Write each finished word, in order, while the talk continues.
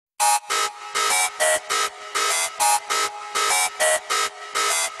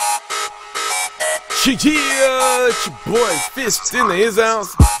Yeah, it's your boy Fist in his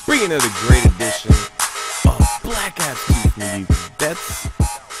house, bringing another great edition of Black Ops 2 for you. That's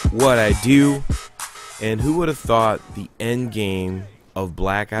what I do, and who would have thought the end game of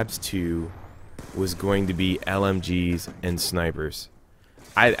Black Ops 2 was going to be LMGs and snipers?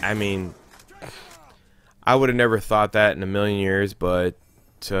 I mean, I would have never thought that in a million years, but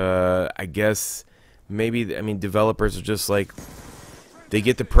I guess maybe, developers are just like, they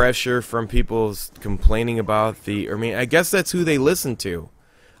get the pressure from people complaining about I guess that's who they listen to.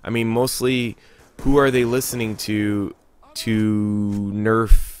 I mean, mostly, who are they listening to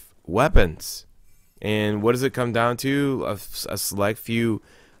nerf weapons? And what does it come down to? A select few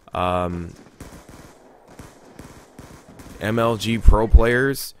MLG pro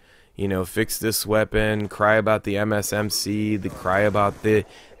players, you know, fix this weapon, cry about the MSMC, cry about the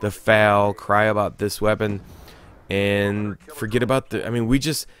FAL, cry about this weapon, and forget about I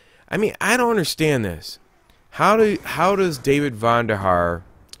don't understand this. How does David Vonderhaar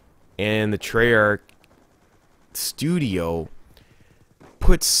and the Treyarch studio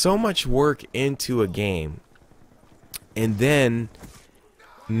put so much work into a game and then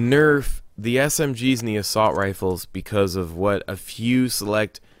nerf the SMGs and the assault rifles because of what a few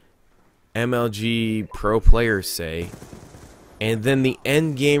select MLG pro players say, and then the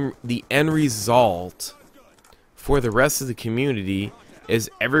end result for the rest of the community is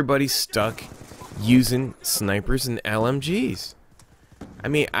everybody stuck using snipers and LMGs. I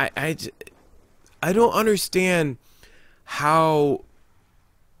mean, I don't understand how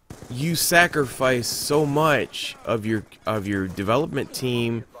you sacrifice so much of your development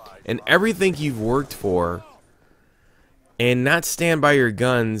team and everything you've worked for and not stand by your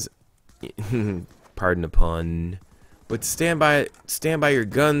guns. Pardon the pun, but stand by your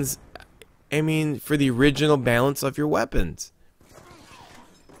guns. I mean, for the original balance of your weapons.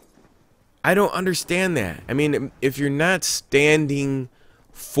 I don't understand that. I mean, if you're not standing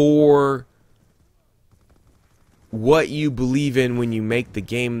for what you believe in when you make the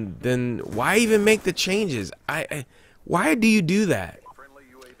game, then why even make the changes? Why do you do that?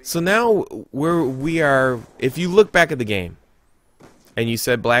 So now where we are, if you look back at the game and you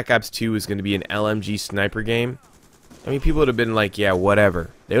said Black Ops 2 is going to be an LMG sniper game, I mean, people would have been like, yeah, whatever.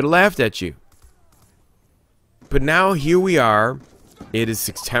 They would have laughed at you. But now here we are. It is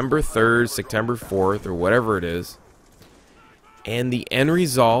September 3rd, September 4th, or whatever it is. And the end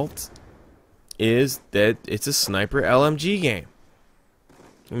result is that it's a sniper LMG game.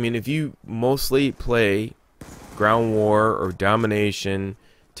 I mean, if you mostly play ground war or domination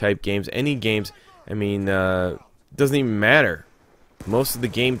type games, any games, I mean, it doesn't even matter. Most of the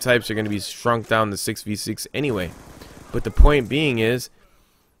game types are going to be shrunk down to 6v6 anyway. But the point being is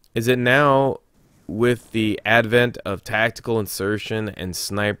that now, with the advent of tactical insertion and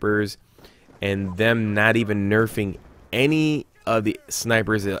snipers, and them not even nerfing any of the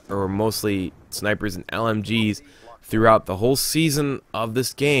snipers, or mostly snipers and LMGs, throughout the whole season of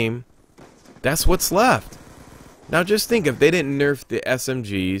this game, that's what's left. Now just think, if they didn't nerf the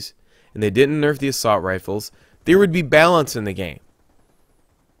SMGs, and they didn't nerf the assault rifles, there would be balance in the game.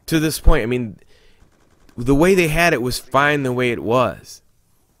 To this point, I mean, the way they had it was fine the way it was.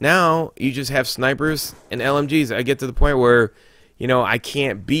 Now, you just have snipers and LMGs. I get to the point where, you know, I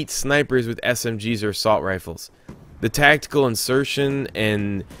can't beat snipers with SMGs or assault rifles. The tactical insertion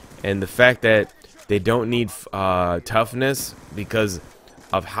and the fact that they don't need toughness because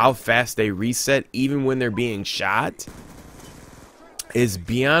of how fast they reset even when they're being shot is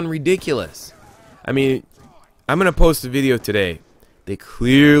beyond ridiculous. I mean, I'm going to post a video today that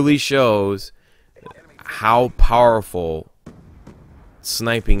clearly shows how powerful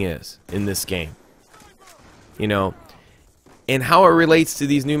sniping is in this game, you know, and how it relates to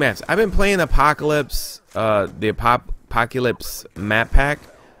these new maps. I've been playing Apocalypse, the Apocalypse map pack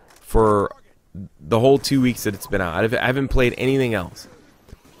for the whole 2 weeks that it's been out. I haven't played anything else,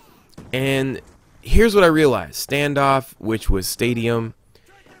 and here's what I realized: Standoff, which was Stadium.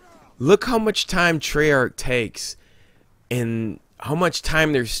 Look how much time Treyarch takes, and how much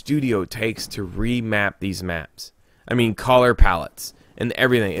time their studio takes to remap these maps. I mean, color palettes and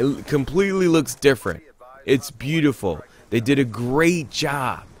everything. It completely looks different. It's beautiful. They did a great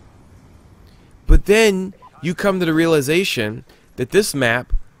job. But then you come to the realization that this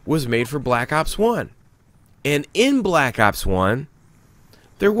map was made for Black Ops 1. And in Black Ops 1,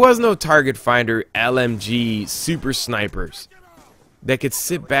 there was no target finder LMG super snipers that could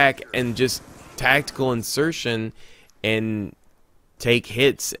sit back and just tactical insertion and take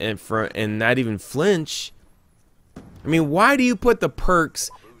hits and not even flinch. I mean, why do you put the perks?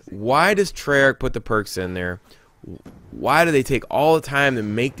 Why does Treyarch put the perks in there? Why do they take all the time to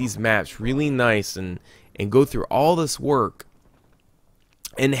make these maps really nice and go through all this work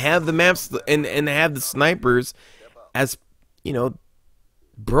and have the maps and have the snipers as, you know,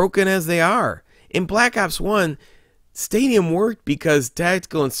 broken as they are? In Black Ops 1, Stadium worked because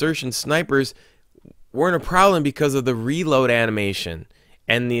tactical insertion snipers weren't a problem because of the reload animation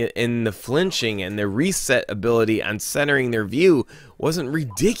and the flinching, and the reset ability on centering their view wasn't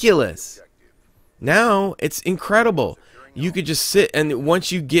ridiculous. Now it's incredible. You could just sit, and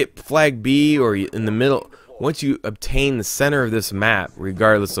once you get flag B or in the middle, once you obtain the center of this map,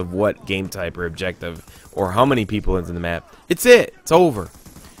 regardless of what game type or objective or how many people into the map, it's over.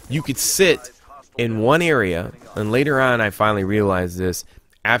 You could sit in one area, and later on I finally realized this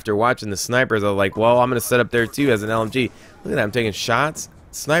after watching the snipers. I was like, well, I'm gonna set up there too as an LMG. Look at that, I'm taking shots.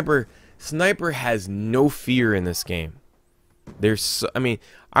 Sniper has no fear in this game. I mean,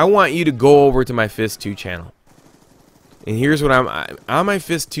 I want you to go over to my Fist 2 channel. And here's what on my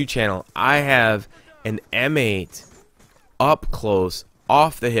Fist 2 channel, I have an M8 up close,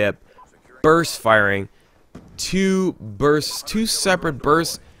 off the hip, burst firing, two separate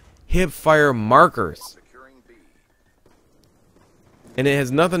burst hip fire markers. And it has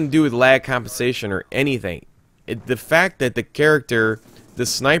nothing to do with lag compensation or anything. The fact that the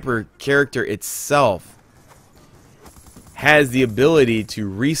sniper character itself has the ability to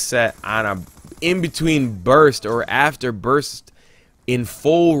reset on a in-between burst or after burst in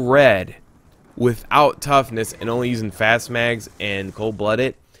full red without toughness and only using fast mags and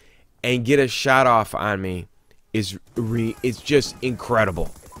cold-blooded and get a shot off on me is just incredible.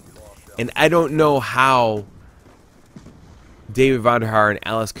 And I don't know how David Vonderhaar and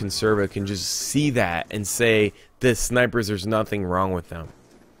Alice Conserva can just see that and say the snipers, there's nothing wrong with them.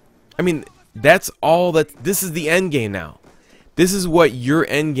 I mean, that's all that. This is the end game now. This is what your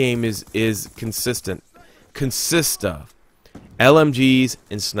end game consists of. LMGs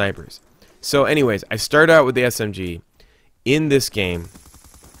and snipers. So anyways, I started out with the SMG in this game,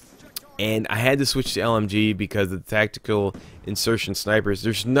 and I had to switch to LMG because of the tactical insertion snipers.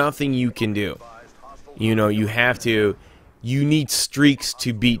 There's nothing you can do. You know, you need streaks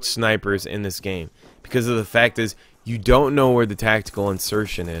to beat snipers in this game, because of the fact is you don't know where the tactical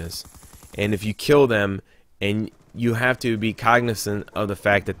insertion is, and if you kill them, and you have to be cognizant of the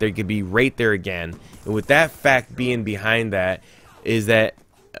fact that they could be right there again. And with that fact being behind that is that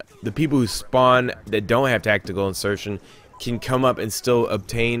the people who spawn that don't have tactical insertion can come up and still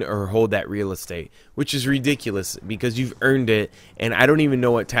obtain or hold that real estate, which is ridiculous because you've earned it. And I don't even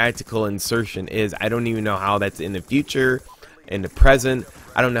know what tactical insertion is. I don't even know how that's in the future, in the present.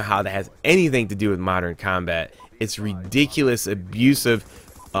 I don't know how that has anything to do with modern combat. It's ridiculous, abusive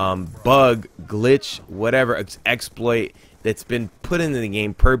bug, glitch, whatever exploit that's been put into the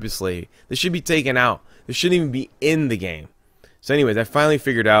game purposely. This should be taken out. This shouldn't even be in the game. So anyways, I finally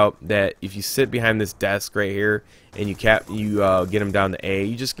figured out that if you sit behind this desk right here and you get them down to A,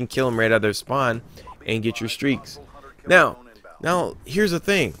 you just can kill them right out of their spawn and get your streaks. Now here's the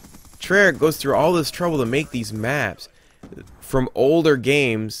thing. Treyarch goes through all this trouble to make these maps from older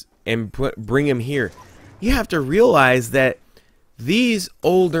games and bring them here. You have to realize that these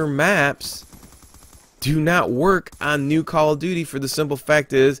older maps do not work on new Call of Duty for the simple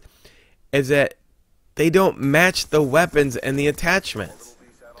fact is that they don't match the weapons and the attachments.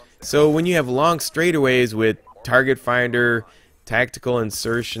 So when you have long straightaways with target finder, tactical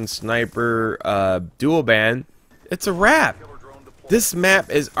insertion, sniper, dual band, it's a wrap. This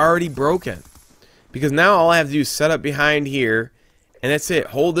map is already broken because now all I have to do is set up behind here and that's it.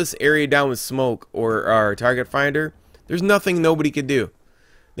 Hold this area down with smoke or our target finder. There's nothing nobody could do.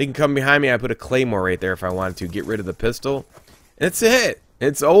 They can come behind me. I put a claymore right there if I wanted to get rid of the pistol. That's it.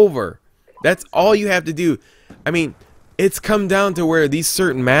 It's over. That's all you have to do. I mean, it's come down to where these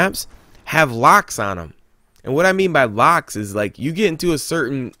certain maps have locks on them. And what I mean by locks is like you get into a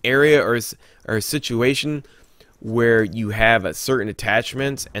certain area or a situation where you have a certain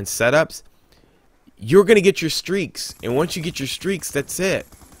attachments and setups, you're going to get your streaks. And once you get your streaks, that's it.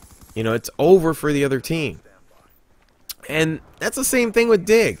 You know, it's over for the other team. And that's the same thing with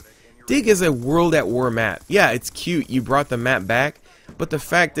Dig. Dig is a World at War map. Yeah, it's cute. You brought the map back. But the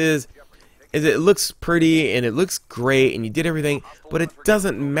fact is it looks pretty and it looks great and you did everything, but it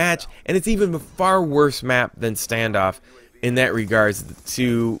doesn't match, and it's even a far worse map than Standoff in that regards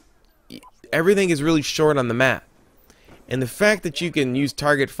to everything is really short on the map. And the fact that you can use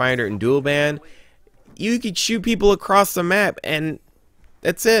target finder and dual band, you could shoot people across the map and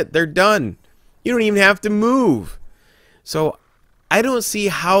that's it, they're done. You don't even have to move. So I don't see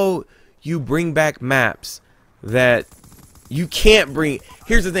how you bring back maps that You can't bring,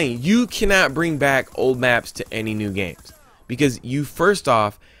 here's the thing, you cannot bring back old maps to any new games, because you first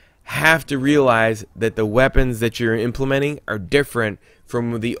off have to realize that the weapons that you're implementing are different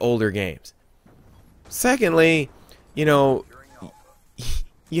from the older games. Secondly, you know,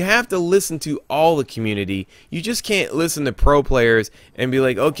 you have to listen to all the community. You just can't listen to pro players and be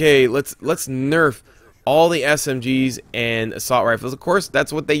like, okay, let's nerf all the SMGs and assault rifles. Of course,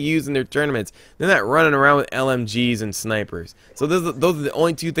 that's what they use in their tournaments. They're not running around with LMGs and snipers. So those are the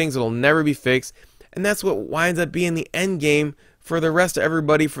only two things that will never be fixed, and that's what winds up being the end game for the rest of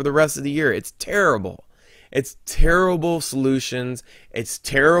everybody for the rest of the year. It's terrible. It's terrible solutions. It's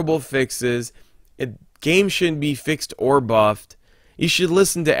terrible fixes. Games shouldn't be fixed or buffed. You should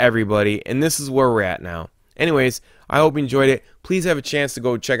listen to everybody, and this is where we're at now. Anyways, I hope you enjoyed it. Please have a chance to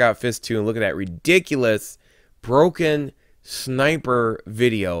go check out Fist 2 and look at that ridiculous, broken sniper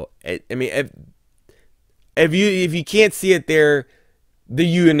video. I mean, if you can't see it there, then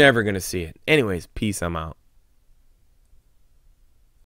you're never going to see it. Anyways, peace, I'm out.